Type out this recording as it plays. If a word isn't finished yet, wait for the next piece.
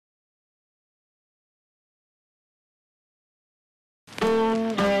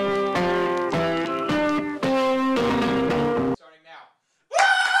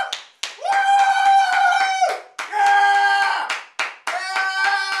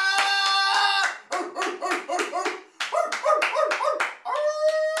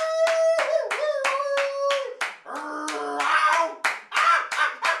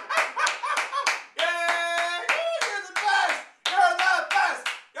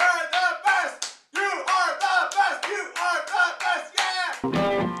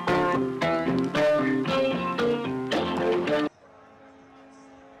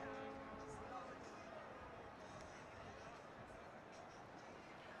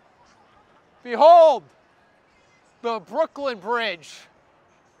Behold, the Brooklyn Bridge.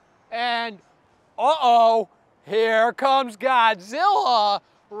 And uh-oh, here comes Godzilla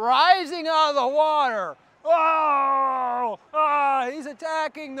rising out of the water. Oh, he's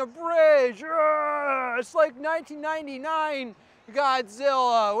attacking the bridge. It's like 1999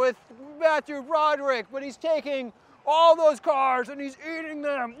 Godzilla with Matthew Broderick, but he's taking all those cars and he's eating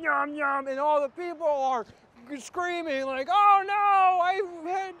them, yum yum, and all the people are screaming like, "Oh no,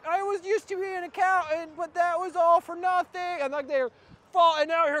 I was used to be an accountant, but that was all for nothing." And like they're fall, and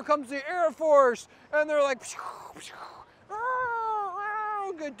now here comes the Air Force, and they're like,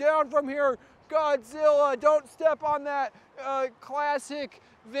 "Get down from here, Godzilla! Don't step on that classic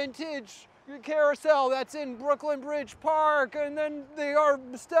vintage carousel that's in Brooklyn Bridge Park." And then they are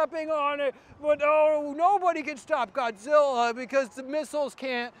stepping on it, but oh, nobody can stop Godzilla because the missiles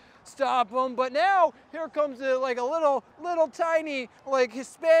can't stop them. But now here comes like a little tiny like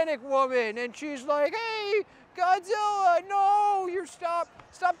Hispanic woman, and she's like, "Hey, Godzilla, no, you stop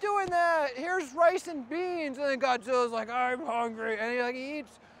doing that. Here's rice and beans." And then Godzilla's like, "I'm hungry," and he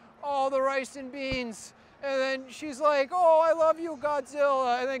eats all the rice and beans. And then she's like, "Oh, I love you,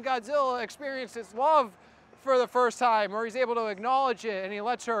 Godzilla." And then Godzilla experiences love for the first time, or he's able to acknowledge it, and he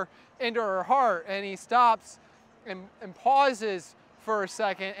lets her into her heart, and he stops and pauses for a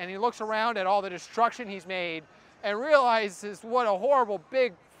second, and he looks around at all the destruction he's made and realizes what a horrible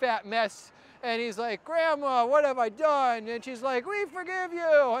big fat mess. And he's like, "Grandma, what have I done?" And she's like, "We forgive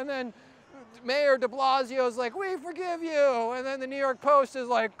you." And then Mayor de Blasio's like, "We forgive you." And then the New York Post is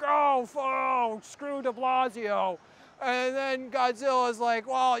like, "Oh, screw de Blasio." And then Godzilla's like,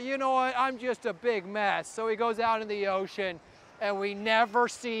 "Well, you know what? I'm just a big mess." So he goes out in the ocean, and we never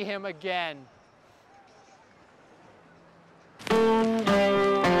see him again.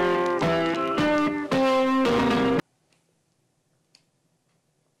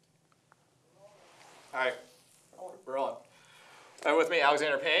 All right, we're on. And with me,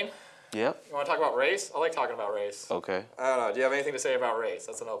 Alexander Payne. Yep. You want to talk about race? I like talking about race. Okay. I don't know. Do you have anything to say about race?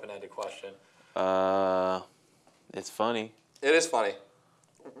 That's an open-ended question. It's funny. It is funny.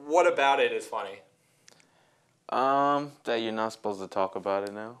 What about it is funny? That you're not supposed to talk about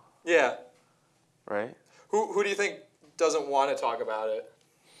it now. Yeah. Right? Who do you think doesn't want to talk about it?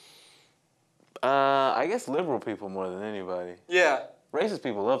 I guess liberal people more than anybody. Yeah. Racist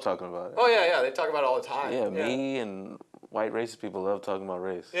people love talking about it. Oh, yeah. They talk about it all the time. Yeah, me and white racist people love talking about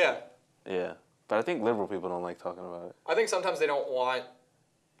race. Yeah. Yeah. But I think liberal people don't like talking about it. I think sometimes they don't want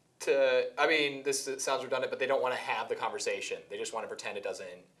to, I mean, this sounds redundant, but they don't want to have the conversation. They just want to pretend it doesn't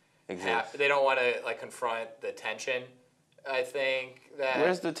exist. They don't want to like confront the tension. I think that...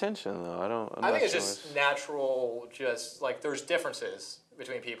 Where's the tension, though? I think it's just natural, just like there's differences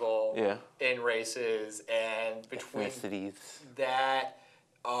between people in races and between ethnicities. That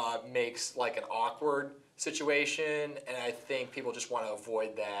makes like an awkward situation, and I think people just want to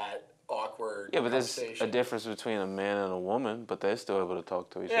avoid that awkward but there's a difference between a man and a woman, but they're still able to talk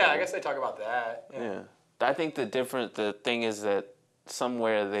to each other. Yeah, I guess they talk about that. Yeah. I think the thing is that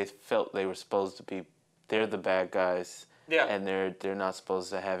somewhere they felt they were supposed to be, they're the bad guys. Yeah. And they're not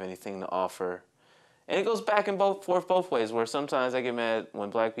supposed to have anything to offer. And it goes back and forth both ways, where sometimes I get mad when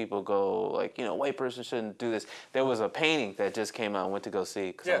black people go, like, you know, white person shouldn't do this. There was a painting that just came out I went to go see,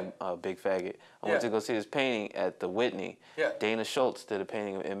 because I'm a big faggot. I went to go see this painting at the Whitney. Yeah. Dana Schultz did a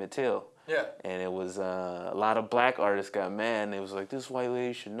painting of Emmett Till. Yeah. And it was a lot of black artists got mad, and it was like, this white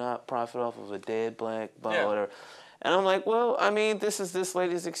lady should not profit off of a dead black, blah, whatever. And I'm like, well, I mean, this is this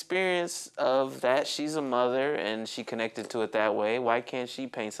lady's experience of that. She's a mother, and she connected to it that way. Why can't she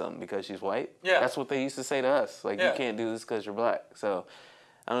paint something because she's white? Yeah. That's what they used to say to us. Like, you can't do this because you're black. So,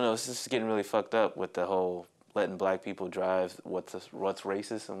 I don't know. It's just getting really fucked up with the whole letting black people drive what's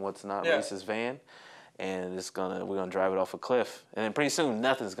racist and what's not racist van. And we're gonna drive it off a cliff. And then pretty soon,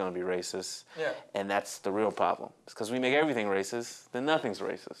 nothing's gonna be racist. Yeah. And that's the real problem. It's because we make everything racist, then nothing's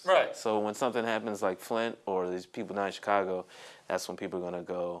racist. Right. So when something happens like Flint or these people down in Chicago, that's when people are gonna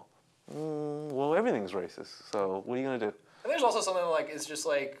go, well, everything's racist. So what are you gonna do? And there's also something like, it's just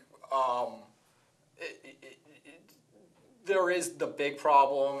like, there is the big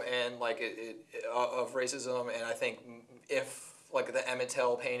problem and like of racism, and I think if like the Emmett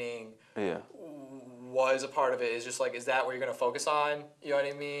Till painting was a part of it, is just like, is that what you're going to focus on? You know what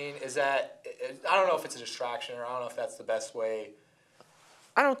I mean? Is that, I don't know if it's a distraction, or I don't know if that's the best way.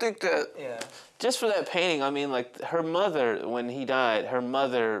 I don't think that, just for that painting, I mean, like, her mother, when he died, her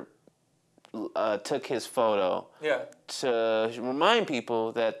mother took his photo to remind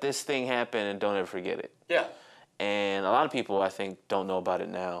people that this thing happened and don't ever forget it. Yeah. And a lot of people, I think, don't know about it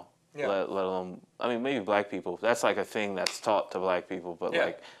now. Yeah. Let alone, I mean, maybe black people. That's like a thing that's taught to black people, but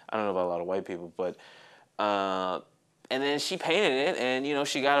like I don't know about a lot of white people. But and then she painted it, and you know,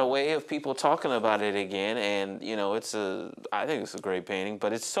 she got a way of people talking about it again. And you know, I think it's a great painting.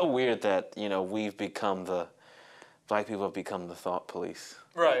 But it's so weird that you know black people have become the thought police.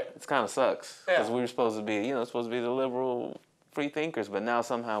 Right. It kind of sucks because we were supposed to be, the liberal free thinkers, but now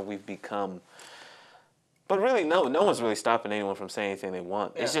somehow we've become. But really, no one's really stopping anyone from saying anything they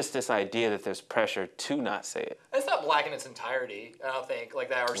want. Yeah. It's just this idea that there's pressure to not say it. It's not black in its entirety, I don't think, like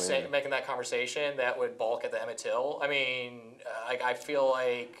that, or making that conversation that would balk at the Emmett Till. I mean, like I feel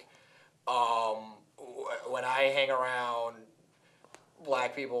like when I hang around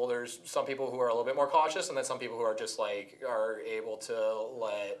black people, there's some people who are a little bit more cautious, and then some people who are just like are able to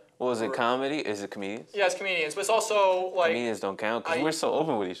let. Well, is it comedy? Is it comedians? Yeah, it's comedians, but it's also like comedians don't count because we're so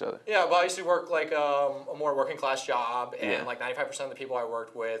open with each other. Yeah, but I used to work like a more working class job, and like 95% of the people I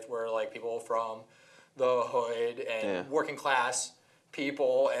worked with were like people from the hood and working class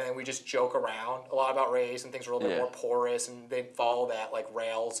people, and we just joke around a lot about race, and things are a little bit more porous, and they follow that like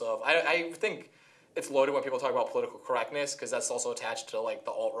rails of. I think. It's loaded when people talk about political correctness because that's also attached to like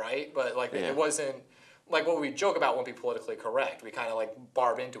the alt-right, but like it wasn't like what we joke about won't be politically correct. We kind of like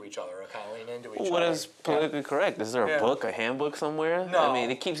barb into each other or kind of lean into each other. What is politically correct? Is there a book, a handbook somewhere? No. I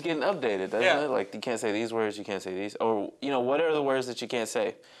mean, it keeps getting updated, doesn't it? Like you can't say these words, you can't say these, or what are the words that you can't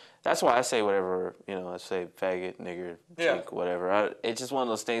say? That's why I say whatever, I say faggot, nigger, cheek, whatever. It's just one of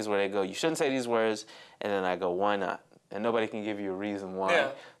those things where they go, you shouldn't say these words, and then I go, why not? And nobody can give you a reason why.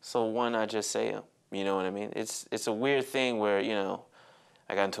 Yeah. So why not just say them? You know what I mean? It's a weird thing where,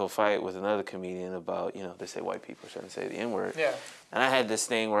 I got into a fight with another comedian about, they say white people shouldn't say the N-word. Yeah. And I had this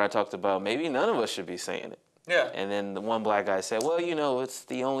thing where I talked about maybe none of us should be saying it. Yeah. And then the one black guy said, well, it's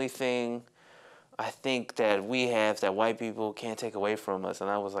the only thing I think that we have that white people can't take away from us. And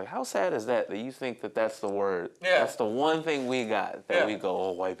I was like, how sad is that you think that that's the word? Yeah. That's the one thing we got that we go,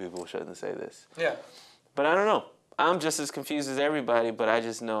 oh, white people shouldn't say this. Yeah. But I don't know. I'm just as confused as everybody, but I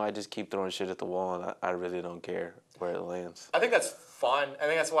just know I just keep throwing shit at the wall, and I really don't care where it lands. I think that's fun. I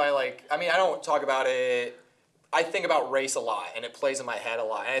think that's why, I don't talk about it. I think about race a lot, and it plays in my head a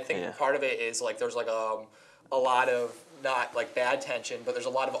lot. And I think part of it is, there's, a lot of, not, bad tension, but there's a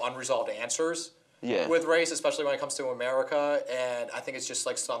lot of unresolved answers with race, especially when it comes to America. And I think it's just,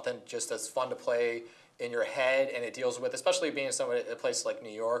 something just that's fun to play in your head, and it deals with, especially being in a place like New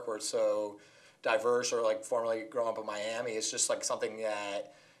York where it's so diverse, or formerly growing up in Miami, it's just something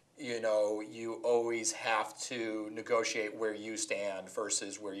that you always have to negotiate where you stand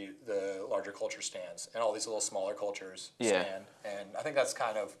versus where the larger culture stands, and all these little smaller cultures stand. And I think that's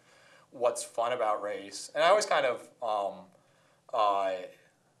kind of what's fun about race. And I always kind of I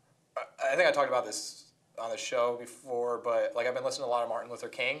think I talked about this on the show before, but I've been listening to a lot of Martin Luther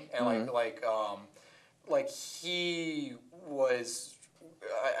King, and he was.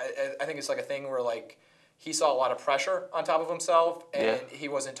 I think it's a thing where he saw a lot of pressure on top of himself, and he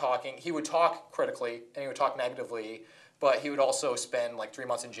wasn't talking. He would talk critically and he would talk negatively, but he would also spend 3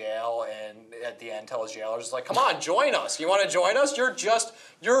 months in jail, and at the end tell his jailers "Come on, join us. You want to join us?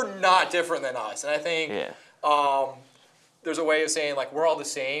 You're not different than us." And I think there's a way of saying we're all the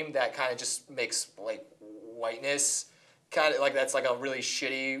same that kind of just makes whiteness kind of that's a really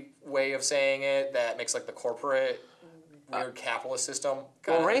shitty way of saying it that makes the corporate. Weird capitalist system.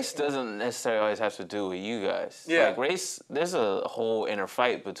 Well, race doesn't necessarily always have to do with you guys. Yeah. Race, there's a whole inner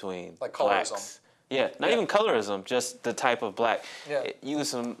fight between colorism. Blacks. Yeah, not even colorism, just the type of black. Yeah. You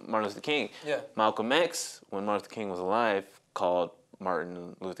listen to Martin Luther King. Yeah. Malcolm X, when Martin Luther King was alive, called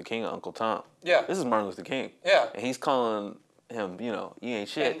Martin Luther King Uncle Tom. Yeah. This is Martin Luther King. Yeah. And he's calling him, you ain't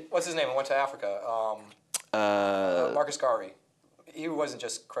shit. And what's his name? I went to Africa. Marcus Garvey. He wasn't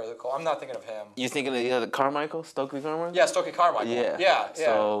just critical. I'm not thinking of him. You're thinking of the Carmichael? Stokely Carmichael? Yeah, Stokely Carmichael. Yeah.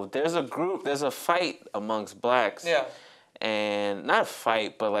 So there's a fight amongst blacks. Yeah. And not a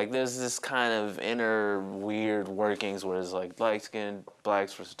fight, but there's this kind of inner weird workings where it's light-skinned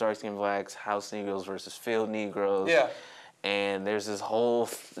blacks versus dark-skinned blacks, house Negroes versus field Negroes. Yeah. And there's this whole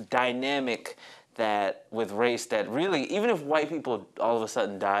dynamic that with race that really, even if white people all of a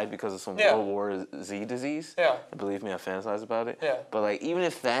sudden died because of some World War Z disease, and believe me, I fantasize about it, but even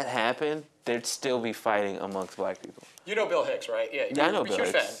if that happened, there'd still be fighting amongst black people. You know Bill Hicks, right? Yeah, I know Bill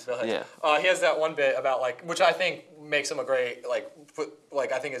Hicks. Fan, Bill Hicks. Yeah. He has that one bit about which I think makes him a great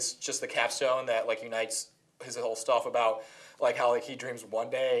I think it's just the capstone that unites his whole stuff about how he dreams one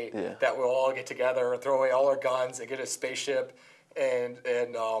day that we'll all get together and throw away all our guns and get a spaceship and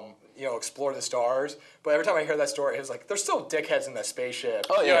explore the stars. But every time I hear that story, it's like there's still dickheads in that spaceship.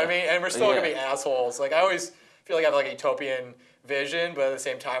 Oh, You know what I mean? And we're still Yeah. gonna be assholes. Like I always feel like I have like a utopian vision, but at the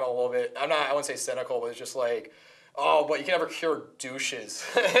same time, I'm a little bit. I wouldn't say cynical, but it's just like, oh, but you can never cure douches.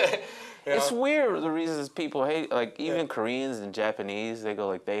 You know? It's weird the reasons people hate, like even Koreans and Japanese, they go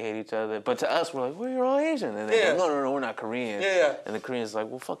like they hate each other. But to us, we're like, well, you're all Asian. And they go, no, we're not Korean. Yeah. And the Koreans are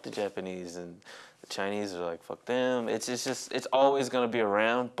like, well, fuck the Japanese. And the Chinese are like, fuck them. It's it's always going to be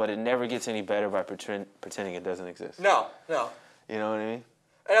around, but it never gets any better by pretending it doesn't exist. No. You know what I mean?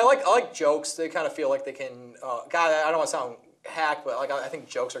 And I like jokes. They kind of feel like they can. God, I don't want to sound hack, but like I think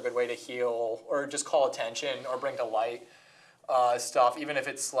jokes are a good way to heal or just call attention or bring to light stuff, even if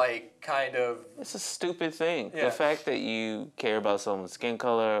it's like kind of. It's a stupid thing. Yeah. The fact that you care about someone's skin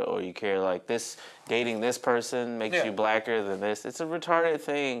color or you care like this, dating this person makes you blacker than this. It's a retarded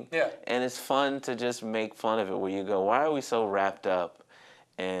thing. Yeah. And it's fun to just make fun of it where you go, why are we so wrapped up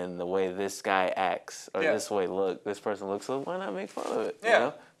in the way this guy acts or this person looks, so why not make fun of it? Yeah. You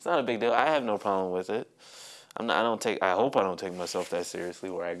know? It's not a big deal. I have no problem with it. I hope I don't take myself that seriously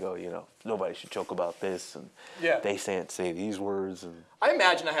where I go, nobody should joke about this and they can't say these words. And I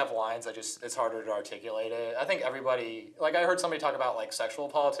imagine I have lines. It's harder to articulate it. I think everybody, like I heard somebody talk about like sexual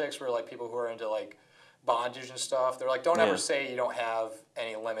politics where like people who are into like bondage and stuff, they're like, don't ever say you don't have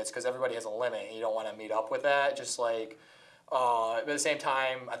any limits because everybody has a limit and you don't want to meet up with that. Just like, but at the same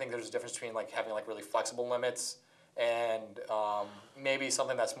time, I think there's a difference between like having like really flexible limits and maybe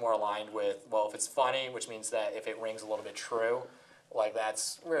something that's more aligned with, well, if it's funny, which means that if it rings a little bit true, like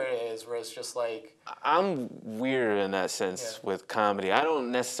that's where it is, where it's just like... I'm weird in that sense with comedy. I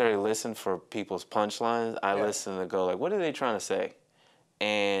don't necessarily listen for people's punchlines. I listen to go like, what are they trying to say?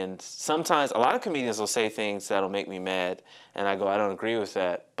 And sometimes, a lot of comedians will say things that'll make me mad, and I go, I don't agree with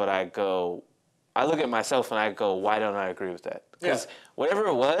that, but I look at myself and I go, why don't I agree with that? Because whatever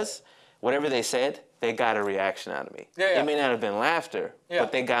it was, whatever they said, they got a reaction out of me. It may not have been laughter,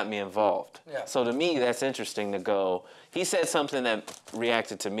 but they got me involved. So to me, that's interesting to go, he said something that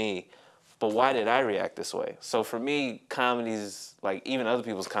reacted to me, but why did I react this way? So for me, comedies, like even other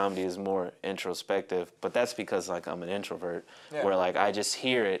people's comedy is more introspective, but that's because like I'm an introvert, where like I just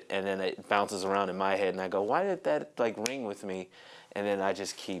hear it and then it bounces around in my head and I go, why did that like ring with me? And then I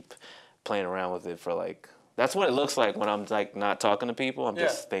just keep playing around with it for like, that's what it looks like when I'm like not talking to people. I'm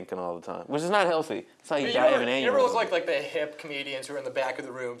just thinking all the time, which is not healthy. It's like you die of an aneurysm. You ever look like the hip comedians who are in the back of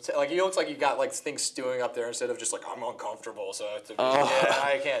the room? Like it looks like you got like things stewing up there instead of just like I'm uncomfortable, so I have to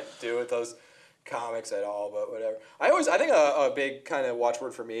I can't do with those comics at all. But whatever. I think a big kind of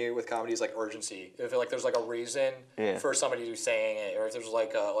watchword for me with comedy is like urgency. If like there's like a reason for somebody to be saying it, or if there's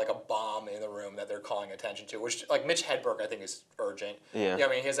like a bomb in the room that they're calling attention to, which like Mitch Hedberg I think is urgent. I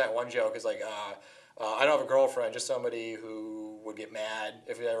mean he has that one joke is like. I don't have a girlfriend, just somebody who would get mad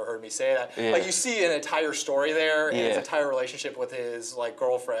if you ever heard me say that. Like you see an entire story there and his entire relationship with his like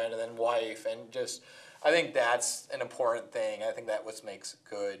girlfriend and then wife and just I think that's an important thing. I think that what makes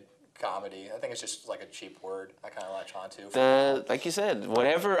good comedy. I think it's just like a cheap word I kind of latch onto. Like you said,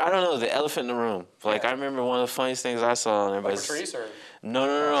 whatever, I don't know, the elephant in the room. Like I remember one of the funniest things I saw and everybody's... Like Patrice or...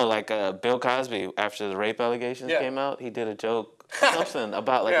 No. Like Bill Cosby, after the rape allegations came out, he did a joke. Something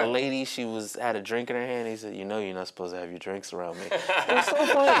about like a lady, she had a drink in her hand. He said, "You know, you're not supposed to have your drinks around me." It was so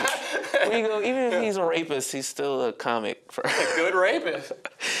funny. When you go, even if he's a rapist, he's still a comic. A good rapist.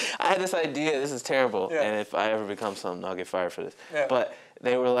 I had this idea. This is terrible, and if I ever become something, I'll get fired for this. But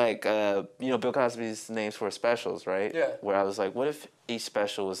they were like, Bill Cosby's names for specials, right? Where I was like, what if each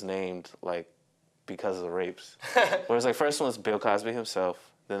special was named like because of the rapes? Whereas like first one's Bill Cosby himself.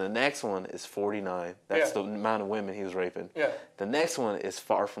 Then the next one is 49. That's the amount of women he was raping. The next one is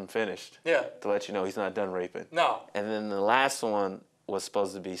far from finished. To let you know he's not done raping. No. And then the last one was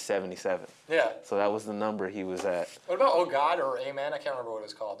supposed to be 77. So that was the number he was at. What about Oh God or Amen? I can't remember what it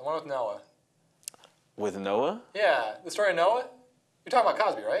was called. The one with Noah. With Noah? Yeah. The story of Noah? You're talking about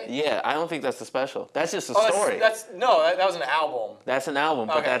Cosby, right? Yeah. I don't think that's the special. That's just a story. That was an album. That's an album,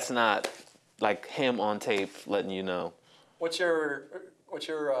 but that's not like him on tape letting you know. What's your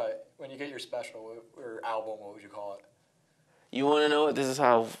when you get your special or album, what would you call it? You want to know what? This is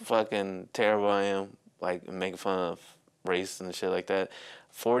how fucking terrible I am, like making fun of race and shit like that.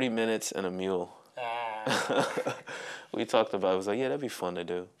 40 minutes and a mule. We talked about it. I was like, yeah, that'd be fun to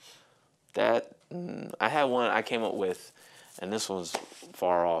do. I had one I came up with, and this one's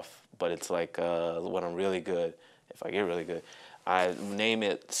far off, but it's like when I'm really good, if I get really good, I name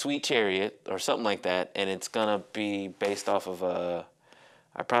it Sweet Chariot or something like that, and it's gonna be based off of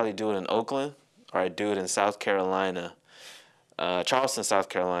I probably do it in Oakland or I do it in South Carolina. Charleston, South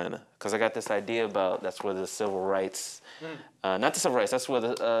Carolina, because I got this idea about that's where the civil rights, not the civil rights, that's where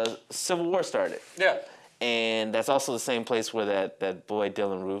the Civil War started. Yeah. And that's also the same place where that boy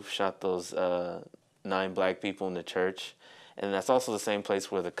Dylan Roof shot those 9 black people in the church. And that's also the same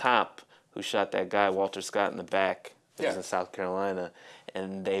place where the cop who shot that guy, Walter Scott, in the back, is in South Carolina.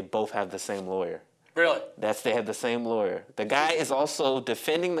 And they both have the same lawyer. Really? They have the same lawyer. The guy is also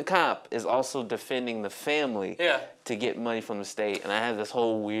defending the cop, is also defending the family to get money from the state. And I have this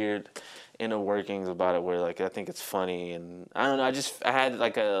whole weird inner workings about it where, like, I think it's funny. And I don't know, I had,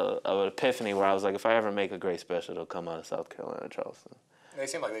 like, an epiphany where I was like, if I ever make a great special, it'll come out of South Carolina, Charleston. They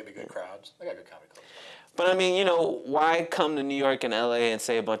seem like they'd be good crowds. They got good comedy clubs. But, I mean, you know, why come to New York and L.A. and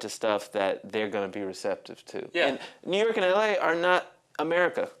say a bunch of stuff that they're going to be receptive to? Yeah. And New York and L.A. are not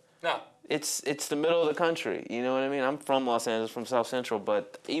America. No. It's the middle of the country, you know what I mean? I'm from Los Angeles, from South Central,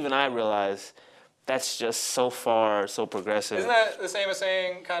 but even I realize that's just so far, so progressive. Isn't that the same as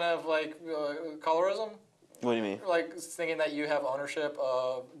saying kind of like colorism? What do you mean? Like thinking that you have ownership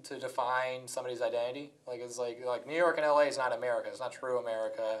to define somebody's identity? Like it's like New York and LA is not America. It's not true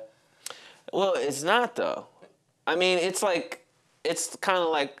America. Well, it's not though. I mean, it's kind of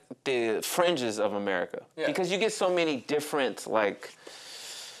like the fringes of America. Yeah. Because you get so many different, like,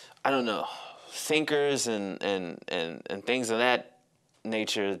 I don't know, thinkers and things of that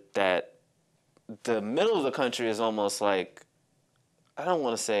nature that the middle of the country is almost like, I don't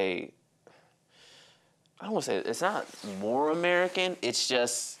want to say it's not more American. It's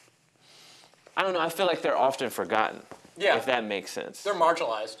just, I don't know, I feel like they're often forgotten. Yeah. If that makes sense. They're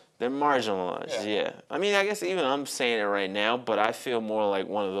marginalized. They're marginalized, yeah. I mean, I guess even I'm saying it right now, but I feel more like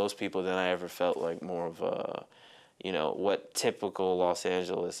one of those people than I ever felt like more of a, you know, what typical Los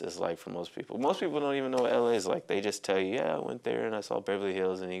Angeles is like for most people. Most people don't even know what LA is like. They just tell you, yeah, I went there and I saw Beverly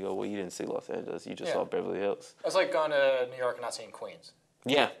Hills. And you go, well, you didn't see Los Angeles. You just saw Beverly Hills. It's like going to New York and not seeing Queens.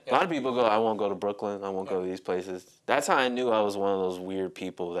 Yeah. A lot of people go, I won't go to Brooklyn. I won't go to these places. That's how I knew I was one of those weird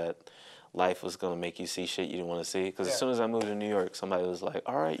people that life was going to make you see shit you didn't want to see. Because as soon as I moved to New York, somebody was like,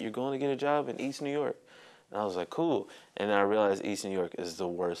 all right, you're going to get a job in East New York. And I was like, cool. And then I realized East New York is the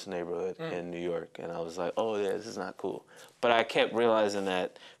worst neighborhood in New York. And I was like, oh, yeah, this is not cool. But I kept realizing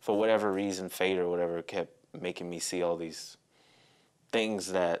that for whatever reason, fate or whatever, kept making me see all these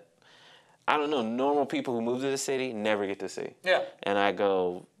things that, I don't know, normal people who move to the city never get to see. Yeah. And I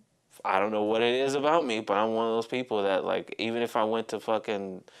go, I don't know what it is about me, but I'm one of those people that, like, even if I went to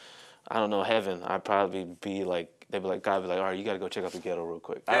fucking, I don't know, heaven, I'd probably be like, they'd be like, God would be like, all right, you got to go check out the ghetto real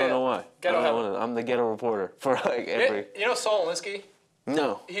quick. I don't know why. I'm the ghetto reporter for like every. You know Saul Alinsky?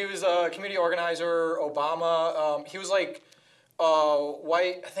 No. He was a community organizer, Obama. He was like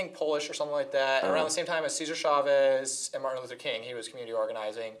white, I think Polish or something like that. And around the same time as Cesar Chavez and Martin Luther King, he was community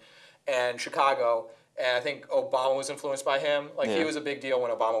organizing. And Chicago. And I think Obama was influenced by him. Like, he was a big deal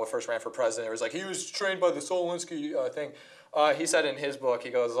when Obama first ran for president. It was like, he was trained by the Saul Alinsky thing. He said in his book, he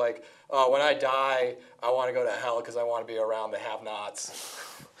goes like, when I die, I want to go to hell because I want to be around the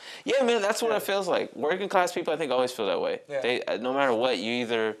have-nots. Yeah, man, that's what it feels like. Working class people, I think, always feel that way. Yeah. They, no matter what, you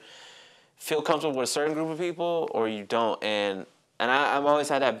either feel comfortable with a certain group of people or you don't. And I've always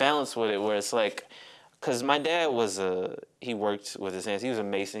had that balance with it where it's like, because my dad was he worked with his hands. He was a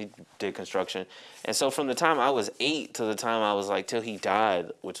mason. He did construction. And so from the time I was 8 to the time I was like, till he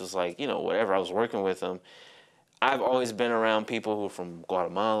died, which was like, you know, whatever, I was working with him. I've always been around people who are from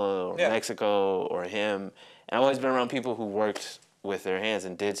Guatemala or Mexico or him. And I've always been around people who worked with their hands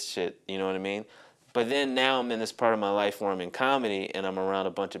and did shit, you know what I mean? But then now I'm in this part of my life where I'm in comedy and I'm around a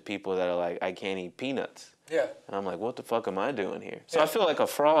bunch of people that are like, I can't eat peanuts. Yeah. And I'm like, what the fuck am I doing here? So I feel like a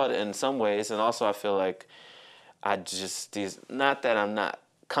fraud in some ways, and also I feel like not that I'm not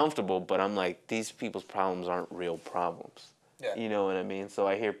comfortable, but I'm like, these people's problems aren't real problems. Yeah. You know what I mean? So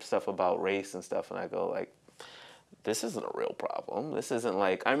I hear stuff about race and stuff, and I go like, this isn't a real problem. This isn't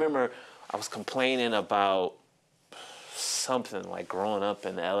like, I remember I was complaining about something like growing up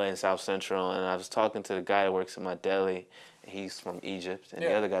in LA and South Central, and I was talking to the guy that works in my deli. He's from Egypt, and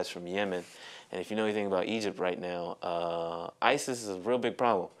the other guy's from Yemen. And if you know anything about Egypt right now, ISIS is a real big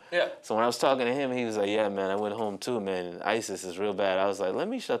problem. Yeah. So when I was talking to him, he was like, yeah, man, I went home too, man, and ISIS is real bad. I was like, let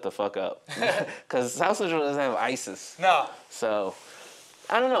me shut the fuck up. Because South Central doesn't have ISIS. No. So,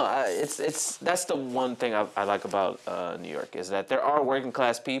 I don't know. That's the one thing I like about New York, is that there are working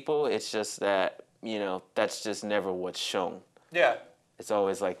class people. It's just that, you know, that's just never what's shown. Yeah. It's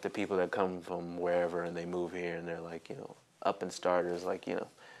always like the people that come from wherever and they move here and they're like, you know, up and starters, like, you know,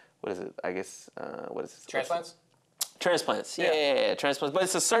 what is it? I guess, what is it? Transplants? Transplants. Yeah, transplants. But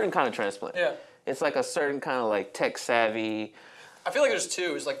it's a certain kind of transplant. Yeah. It's like a certain kind of like tech savvy, I feel like there's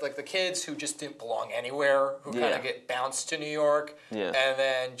two. It's like the kids who just didn't belong anywhere, who kind of get bounced to New York, and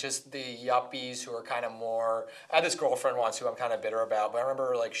then just the yuppies who are kind of more. I had this girlfriend once who I'm kind of bitter about, but I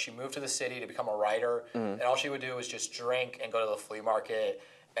remember like she moved to the city to become a writer, and all she would do was just drink and go to the flea market.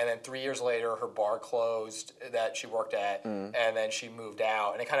 And then 3 years later, her bar closed that she worked at, and then she moved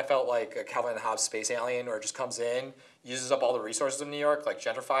out. And it kind of felt like a Calvin and Hobbes space alien, where it just comes in, uses up all the resources of New York, like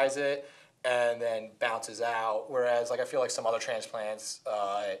gentrifies it, and then bounces out. Whereas, like I feel like some other transplants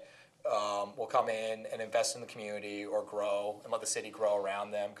will come in and invest in the community or grow and let the city grow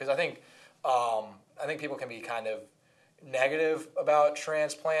around them. Because I think people can be kind of negative about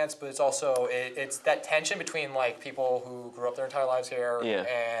transplants, but it's also it's that tension between like people who grew up their entire lives here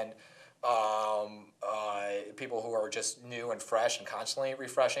and people who are just new and fresh and constantly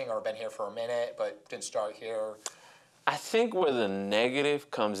refreshing or been here for a minute but didn't start here. I think where the negative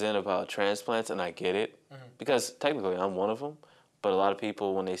comes in about transplants, and I get it, because technically I'm one of them, but a lot of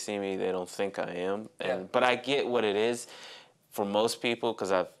people, when they see me, they don't think I am. But I get what it is for most people,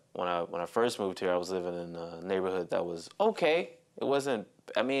 because when I first moved here, I was living in a neighborhood that was okay. It wasn't,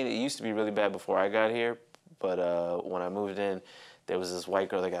 I mean, it used to be really bad before I got here, but when I moved in, there was this white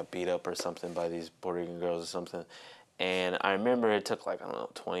girl that got beat up or something by these Puerto Rican girls or something. And I remember it took like, I don't know,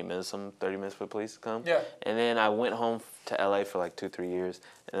 20 minutes, 30 minutes for the police to come. Yeah. And then I went home to LA for like 2-3 years,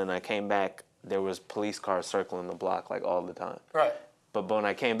 and then I came back, there was police cars circling the block like all the time. Right. But when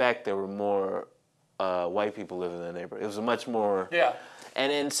I came back, there were more white people living in the neighborhood. It was a much more... Yeah.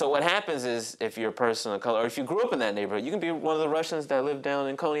 And then, so what happens is, if you're a person of color, or if you grew up in that neighborhood, you can be one of the Russians that live down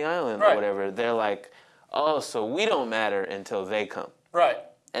in Coney Island or whatever. They're like, oh, so we don't matter until they come. Right.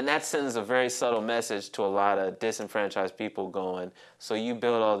 And that sends a very subtle message to a lot of disenfranchised people going, so you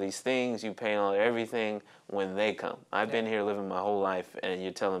build all these things, you pay all everything when they come. I've been here living my whole life, and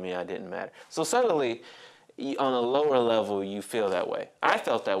you're telling me I didn't matter. So subtly, on a lower level, you feel that way. I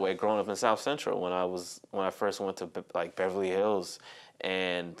felt that way growing up in South Central when I first went to like Beverly Hills.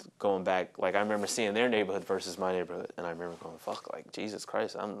 And going back, like I remember seeing their neighborhood versus my neighborhood, and I remember going, fuck, like, Jesus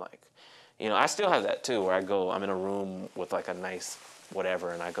Christ, I'm like, you know, I still have that too, where I'm in a room with like a nice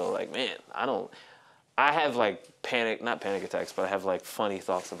whatever, and I go like, man, I have like not panic attacks, but I have like funny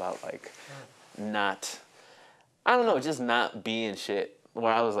thoughts about like just not being shit,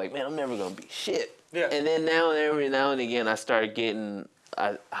 where I was like, man, I'm never gonna be shit. Yeah. And then every now and again, I started getting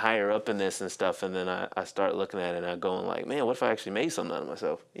higher up in this and stuff, and then I start looking at it and I going like, man, what if I actually made something out of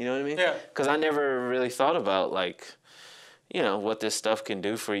myself? You know what I mean? Yeah. Because I never really thought about like, you know, what this stuff can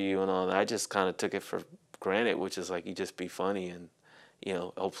do for you and all that. I just kind of took it for granted, which is like, you just be funny and, you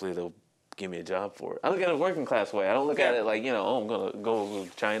know, hopefully they'll give me a job for it. I look at it a working class way. I don't look at it like, you know, oh, I'm going to go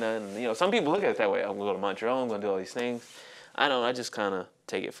to China. And, you know, some people look at it that way. I'm going to go to Montreal. I'm going to do all these things. I don't. I just kind of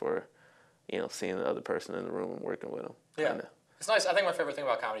take it for, you know, seeing the other person in the room and working with them. Yeah. Kinda. It's nice. I think my favorite thing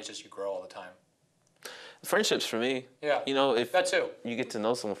about comedy is just you grow all the time. Friendships for me. Yeah. You know, if that too. You get to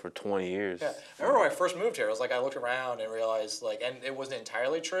know someone for 20 years. Yeah. I remember when I first moved here, it was like I looked around and realized like, and it wasn't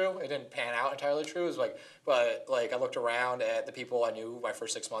entirely true. It didn't pan out entirely true. It was like, but like I looked around at the people I knew my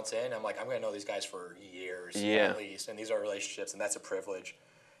first 6 months in. I'm like, I'm gonna know these guys for years at least, and these are relationships, and that's a privilege.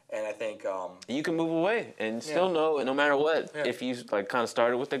 And I think you can move away and still know, no matter what. Yeah. If you like kind of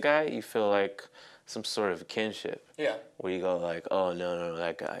started with the guy, you feel like some sort of kinship. Yeah. Where you go like, oh no,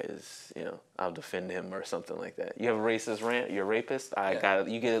 that guy is, you know, I'll defend him or something like that. You have a racist rant, you're a rapist.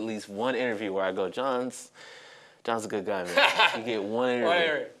 You get at least one interview where I go, John's a good guy, man. You get one interview. One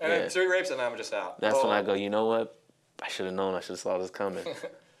interview. And then 3 rapes and I'm just out. That's when I go, you know what? I should have known. I should have saw this coming.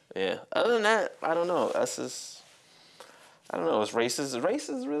 Yeah. Other than that, I don't know. That's just, I don't know. Is race is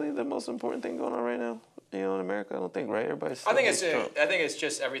really the most important thing going on right now? You know, in America, I don't think, right? Everybody's. I think it's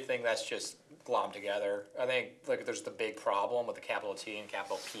just everything that's just glommed together. I think like there's the big problem with the capital T and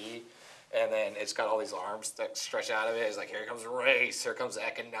capital P, and then it's got all these arms that stretch out of it. It's like, here comes race, here comes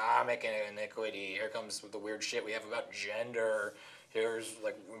economic inequity, here comes the weird shit we have about gender, here's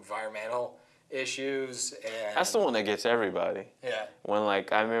like environmental issues. And that's the one that gets everybody. Yeah. When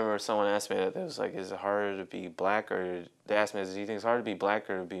like, I remember someone asked me that, it was like, is it harder to be black, or they asked me, do you think it's harder to be black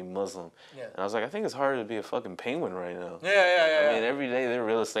or to be Muslim? Yeah. And I was like, I think it's harder to be a fucking penguin right now. Yeah. I mean, every day their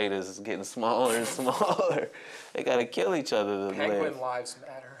real estate is getting smaller and smaller. They gotta kill each other to Penguin live. lives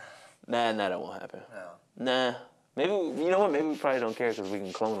matter. Nah, that won't happen. No. Nah. Maybe, you know what, maybe we probably don't care because we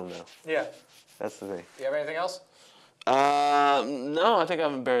can clone them now. Yeah. That's the thing. Do you have anything else? No, I think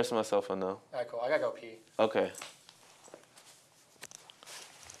I've embarrassed myself enough. All right, cool. I gotta go pee. Okay.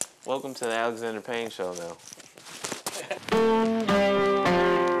 Welcome to the Alexander Payne Show now.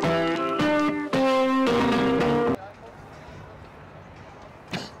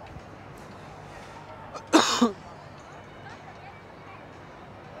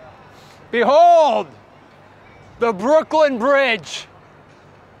 Behold, the Brooklyn Bridge.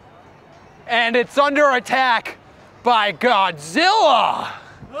 And it's under attack by Godzilla.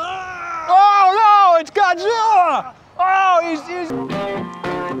 Oh no, it's Godzilla! Oh, he's